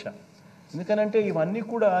అవసరం అధ్యక్ష. ఎందుకనంటే ఇవన్నీ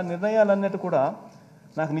కూడా నిర్ణయాలన్నట్టు కూడా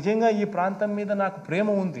నాకు నిజంగా ఈ ప్రాంతం మీద నాకు ప్రేమ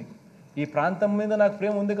ఉంది. ఈ ప్రాంతం మీద నాకు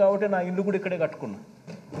ప్రేమ ఉంది కాబట్టి నా ఇల్లు కూడా ఇక్కడే కట్టుకున్నా.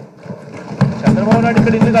 చంద్రబాబు నాయుడు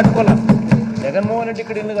ఇక్కడ ఇల్లు కట్టుకోలే, జగన్మోహన్ రెడ్డి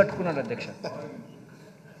ఇక్కడ ఇల్లు కట్టుకున్నాడు అధ్యక్ష.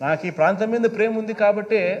 నాకు ఈ ప్రాంతం మీద ప్రేమ ఉంది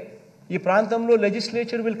కాబట్టి ఈ ప్రాంతంలో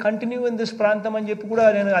legislature will continue in this ప్రాంతం అని చెప్పి కూడా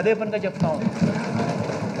నేను అదే పనిగా చెప్తా ఉన్నాను.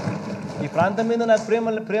 ఈ ప్రాంతం మీద నాకు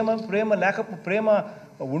ప్రేమ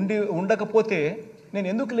ఉండకపోతే నేను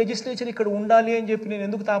ఎందుకు లెజిస్లేచర్ ఇక్కడ ఉండాలి అని చెప్పి నేను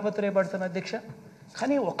ఎందుకు తాపత్రయపడతాను అధ్యక్ష.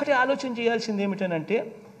 కానీ ఒక్కటే ఆలోచన చేయాల్సింది ఏమిటనంటే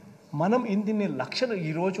మనం ఇన్ని లక్షలు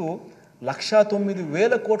ఈరోజు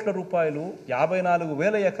 1,09,000 కోట్ల రూపాయలు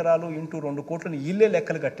 54,000 ఎకరాలు ఇంటూ 2 కోట్లను వీళ్ళే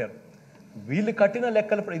లెక్కలు కట్టారు. వీళ్ళు కట్టిన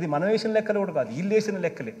లెక్కలు, ఇది మనం వేసిన లెక్కలు కూడా కాదు, వీళ్ళు వేసిన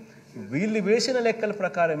లెక్కలే. వీళ్ళు వేసిన లెక్కల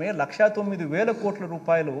ప్రకారమే 1,09,000 కోట్ల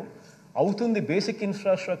రూపాయలు అవుతుంది basic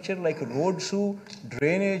infrastructure like roads,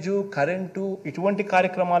 drainage, current ఇటువంటి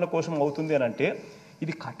కార్యక్రమాల కోసం అవుతుంది అని అంటే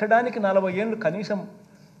ఇది కట్టడానికి 40 ఏళ్ళు కనీసం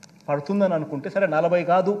పడుతుందని అనుకుంటే, సరే 40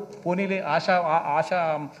 కాదు పోనీలే, ఆశ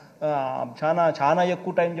చాలా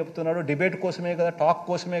ఎక్కువ టైం చెప్తున్నాడు, డిబేట్ కోసమే కదా, టాక్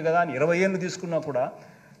కోసమే కదా అని 20 ఏళ్ళు తీసుకున్నా కూడా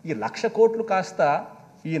ఈ 1,00,000 కోట్లు కాస్త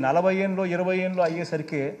ఈ 40 ఏళ్ళు 20 ఏళ్ళు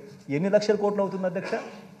అయ్యేసరికి ఎన్ని లక్షల కోట్లు అవుతుంది అధ్యక్ష?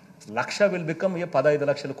 1,00,000 విల్ బికమ్ 15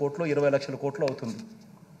 లక్షల కోట్లు, 20 లక్షల కోట్లు అవుతుంది.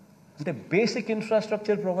 అంటే బేసిక్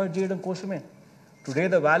ఇన్ఫ్రాస్ట్రక్చర్ ప్రొవైడ్ చేయడం కోసమే. Today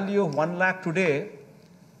the value of 1 lakh today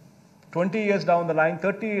 20 years down the line,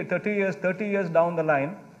 30 years down the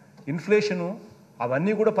line, inflation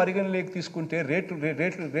అవన్నీ కూడా పరిగణలోకి తీసుకుంటే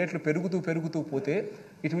రేట్లు పెరుగుతూ పోతే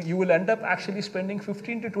you will end up actually spending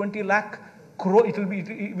 15 to 20 lakh crore.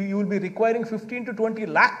 You will be requiring 15 to 20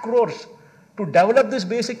 lakh crores to develop this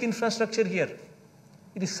basic infrastructure here.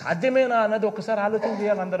 ఇది సాధ్యమేనా అన్నది ఒకసారి ఆలోచన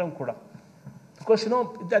చేయాలి అందరం కూడా. బికాస్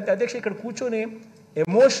అధ్యక్ష ఇక్కడ కూర్చొని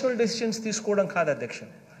ఎమోషనల్ డెసిషన్స్ తీసుకోవడం కాదు అధ్యక్ష.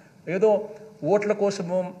 ఏదో ఓట్ల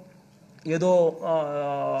కోసమో ఏదో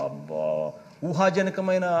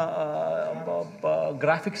ఊహాజనకమైన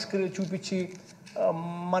గ్రాఫిక్స్ చూపించి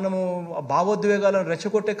మనము భావోద్వేగాలను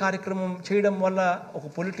రెచ్చగొట్టే కార్యక్రమం చేయడం వల్ల ఒక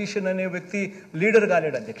పొలిటీషియన్ అనే వ్యక్తి లీడర్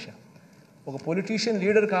కాలేడు అధ్యక్ష. ఒక పొలిటీషియన్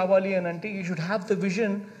లీడర్ కావాలి అని అంటే you should have the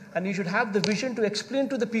vision and you should have the vision to explain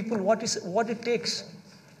to the people what it takes.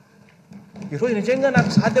 ఈరోజు నిజంగా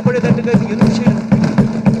నాకు సాధ్యపడేటట్టుగా ఎందుకు చేయను,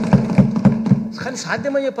 కానీ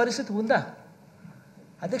సాధ్యమయ్యే పరిస్థితి ఉందా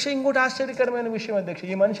అధ్యక్ష? ఇంకోటి ఆశ్చర్యకరమైన విషయం అధ్యక్ష,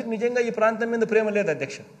 ఈ మనిషికి నిజంగా ఈ ప్రాంతం మీద ప్రేమ లేదు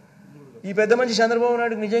అధ్యక్ష. ఈ పెద్ద మనిషి చంద్రబాబు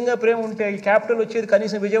నాయుడుకి నిజంగా ప్రేమ ఉంటే ఈ క్యాపిటల్ వచ్చేది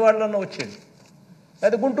కనీసం విజయవాడలోనే వచ్చేది,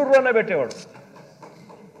 లేదా గుంటూరులోనే పెట్టేవాడు.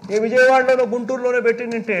 ఏ విజయవాడలోనో గుంటూరులోనే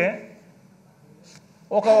పెట్టిందంటే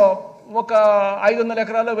ఒక 500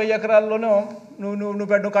 ఎకరాలు 1000 ఎకరాల్లోనో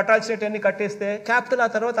నువ్వు కట్టాల్సినవన్నీ కట్టేస్తే క్యాపిటల్ ఆ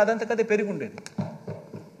తర్వాత అదంతకదే పెరిగి ఉండేది.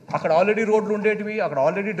 అక్కడ ఆల్రెడీ రోడ్లు ఉండేటివి, అక్కడ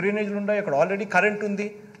ఆల్రెడీ డ్రైనేజ్లు ఉన్నాయి, అక్కడ ఆల్రెడీ కరెంట్ ఉంది,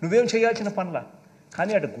 నువ్వేం చేయాల్సిన పనులా.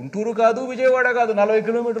 కానీ అటు గుంటూరు కాదు విజయవాడ కాదు, 40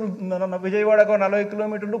 కిలోమీటర్లు విజయవాడకో 40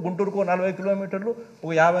 కిలోమీటర్లు, గుంటూరుకో 40 కిలోమీటర్లు,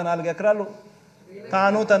 ఒక 54 ఎకరాలు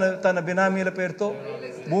తాను తన బినామీల పేరుతో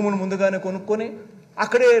భూములు ముందుగానే కొనుక్కొని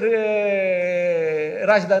అక్కడే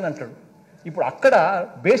రాజధాని అంటాడు. ఇప్పుడు అక్కడ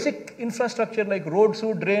basic infrastructure like roads,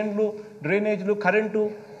 డ్రైనేజ్లు, current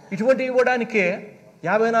ఇటువంటివి ఇవ్వడానికే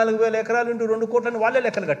 54,000 ఎకరాలు ఇంటూ 2 కోట్లని వాళ్ళే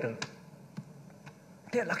లెక్కలు కట్టారు.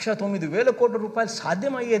 అంటే 1,09,000 కోట్ల రూపాయలు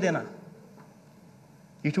సాధ్యమయ్యేదేనా?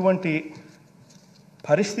 ఇటువంటి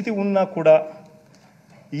పరిస్థితి ఉన్నా కూడా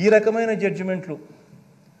ఈ రకమైన జడ్జిమెంట్లు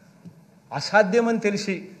అసాధ్యమని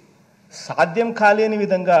తెలిసి సాధ్యం కాలేని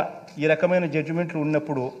విధంగా ఈ రకమైన జడ్జిమెంట్లు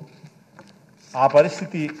ఉన్నప్పుడు ఆ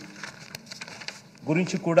పరిస్థితి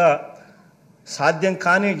గురించి కూడా సాధ్యం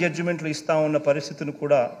కాని జడ్జిమెంట్లు ఇస్తూ ఉన్న పరిస్థితిని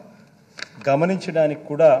కూడా గమనించడానికి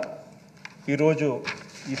కూడా ఈరోజు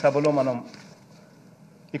ఈ సభలో మనం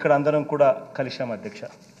ఇక్కడ అందరం కూడా కలిశాం అధ్యక్ష.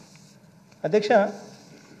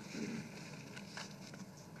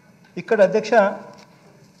 ఇక్కడ అధ్యక్ష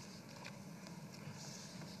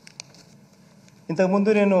ఇంతకుముందు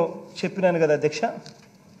నేను చెప్పినాను కదా అధ్యక్ష,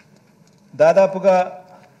 దాదాపుగా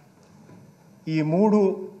ఈ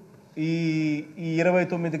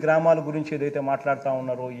 29 గ్రామాల గురించి ఏదైతే మాట్లాడుతూ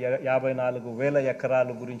ఉన్నారో, 54,000 ఎకరాల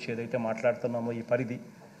గురించి ఏదైతే మాట్లాడుతున్నామో, ఈ పరిధి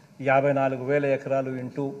 54,000 ఎకరాలు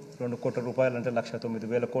ఇంటూ 2 కోట్ల రూపాయలు అంటే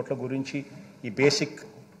 1,09,000 కోట్ల గురించి ఈ basic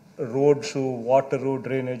roads, water,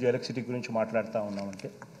 drainage, electricity గురించి మాట్లాడుతూ ఉన్నామంటే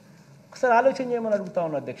ఒకసారి ఆలోచన చేయమని అడుగుతా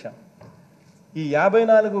ఉన్నా అధ్యక్ష. ఈ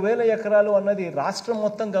 54,000 ఎకరాలు అన్నది రాష్ట్రం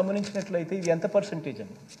మొత్తం గమనించినట్లయితే ఇది ఎంత పర్సెంటేజ్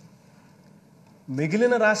అండి?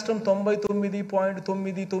 మిగిలిన రాష్ట్రం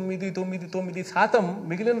 99.999%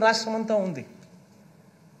 మిగిలిన రాష్ట్రం అంతా ఉంది.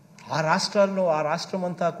 ఆ రాష్ట్రం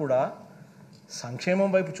అంతా కూడా సంక్షేమం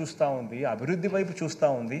వైపు చూస్తూ ఉంది, అభివృద్ధి వైపు చూస్తూ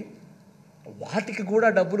ఉంది. వాటికి కూడా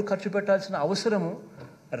డబ్బులు ఖర్చు పెట్టాల్సిన అవసరము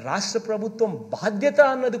రాష్ట్ర ప్రభుత్వం బాధ్యత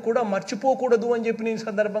అన్నది కూడా మర్చిపోకూడదు అని చెప్పి నేను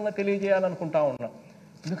సందర్భంగా తెలియజేయాలనుకుంటా ఉన్నా.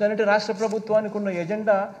 ఎందుకంటే రాష్ట్ర ప్రభుత్వానికి ఉన్న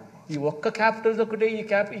ఎజెండా ఈ ఒక్క క్యాపిటల్స్ ఒకటే,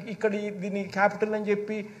 ఇక్కడ దీన్ని క్యాపిటల్ అని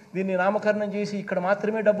చెప్పి దీన్ని నామకరణం చేసి ఇక్కడ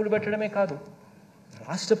మాత్రమే డబ్బులు పెట్టడమే కాదు,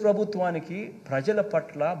 రాష్ట్ర ప్రభుత్వానికి ప్రజల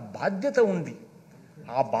పట్ల బాధ్యత ఉంది.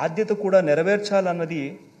 ఆ బాధ్యత కూడా నెరవేర్చాలన్నది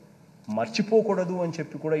మర్చిపోకూడదు అని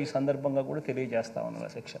చెప్పి కూడా ఈ సందర్భంగా కూడా తెలియజేస్తా ఉన్నాను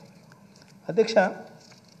అధ్యక్ష.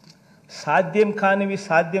 సాధ్యం కానివి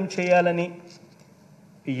సాధ్యం చేయాలని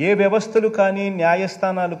ఏ వ్యవస్థలు కానీ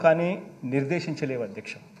న్యాయస్థానాలు కానీ నిర్దేశించలేవు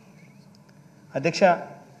అధ్యక్ష.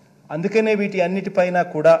 అందుకనే వీటి అన్నిటిపైన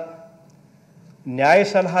కూడా న్యాయ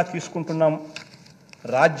సలహా తీసుకుంటున్నాం.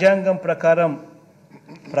 రాజ్యాంగం ప్రకారం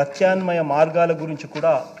ప్రత్యామ్నాయ మార్గాల గురించి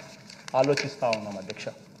కూడా ఆలోచిస్తూ ఉన్నాం అధ్యక్ష.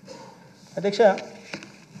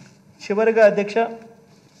 చివరిగా అధ్యక్ష,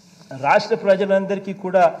 రాష్ట్ర ప్రజలందరికీ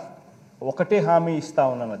కూడా ఒకటే హామీ ఇస్తూ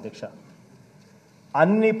ఉన్నాం అధ్యక్ష.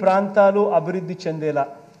 అన్ని ప్రాంతాలు అభివృద్ధి చెందేలా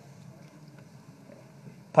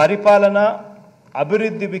పరిపాలన,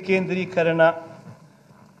 అభివృద్ధి వికేంద్రీకరణ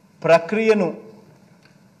ప్రక్రియను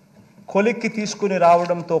కొలిక్కి తీసుకుని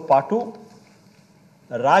రావడంతో పాటు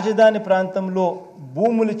రాజధాని ప్రాంతంలో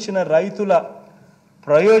భూములిచ్చిన రైతుల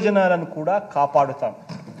ప్రయోజనాలను కూడా కాపాడుతాం.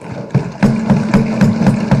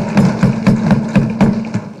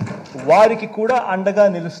 వారికి కూడా అండగా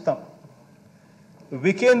నిలుస్తాం.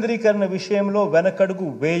 వికేంద్రీకరణ విషయంలో వెనకడుగు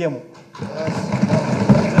వేయము.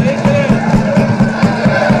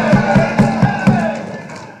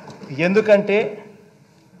 ఎందుకంటే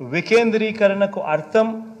వికేంద్రీకరణకు అర్థం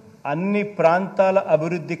అన్ని ప్రాంతాల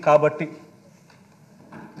అభివృద్ధి కాబట్టి,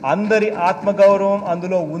 అందరి ఆత్మగౌరవం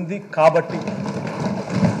అందులో ఉంది కాబట్టి,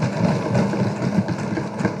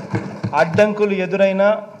 అడ్డంకులు ఎదురైనా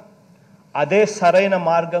అదే సరైన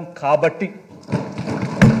మార్గం కాబట్టి,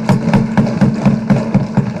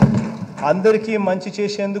 అందరికీ మంచి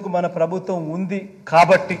చేసేందుకు మన ప్రభుత్వం ఉంది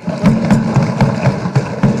కాబట్టి,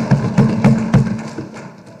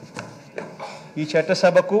 ఈ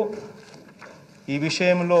చట్టసభకు ఈ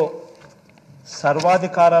విషయంలో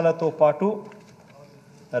సర్వాధికారాలతో పాటు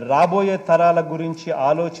రాబోయే తరాల గురించి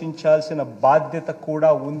ఆలోచించాల్సిన బాధ్యత కూడా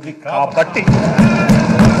ఉంది కాబట్టి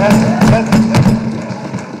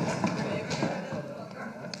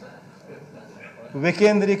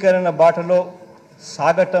వికేంద్రీకరణ బాటలో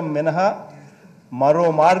సాగటం మినహా మరో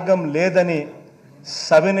మార్గం లేదని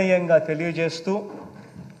సవినయంగా తెలియజేస్తూ,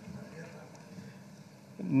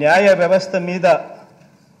 న్యాయ వ్యవస్థ మీద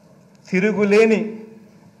తిరుగులేని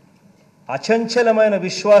అచంచలమైన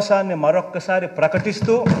విశ్వాసాన్ని మరొక్కసారి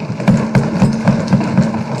ప్రకటిస్తూ,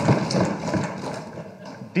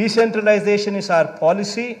 decentralization is our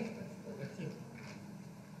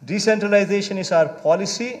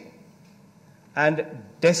policy, and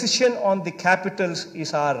decision on the capitals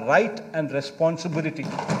is our right and responsibility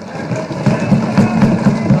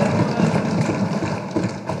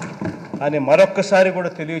అని మరొక్కసారి కూడా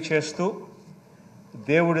తెలియచేస్తూ,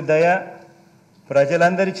 దేవుడి దయ,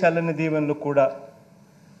 ప్రజలందరి చల్లని దీవెనలు కూడా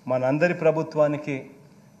మనందరి ప్రభుత్వానికి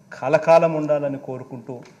కలకాలం ఉండాలని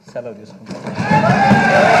కోరుకుంటూ సెలవు తీసుకుంటాం.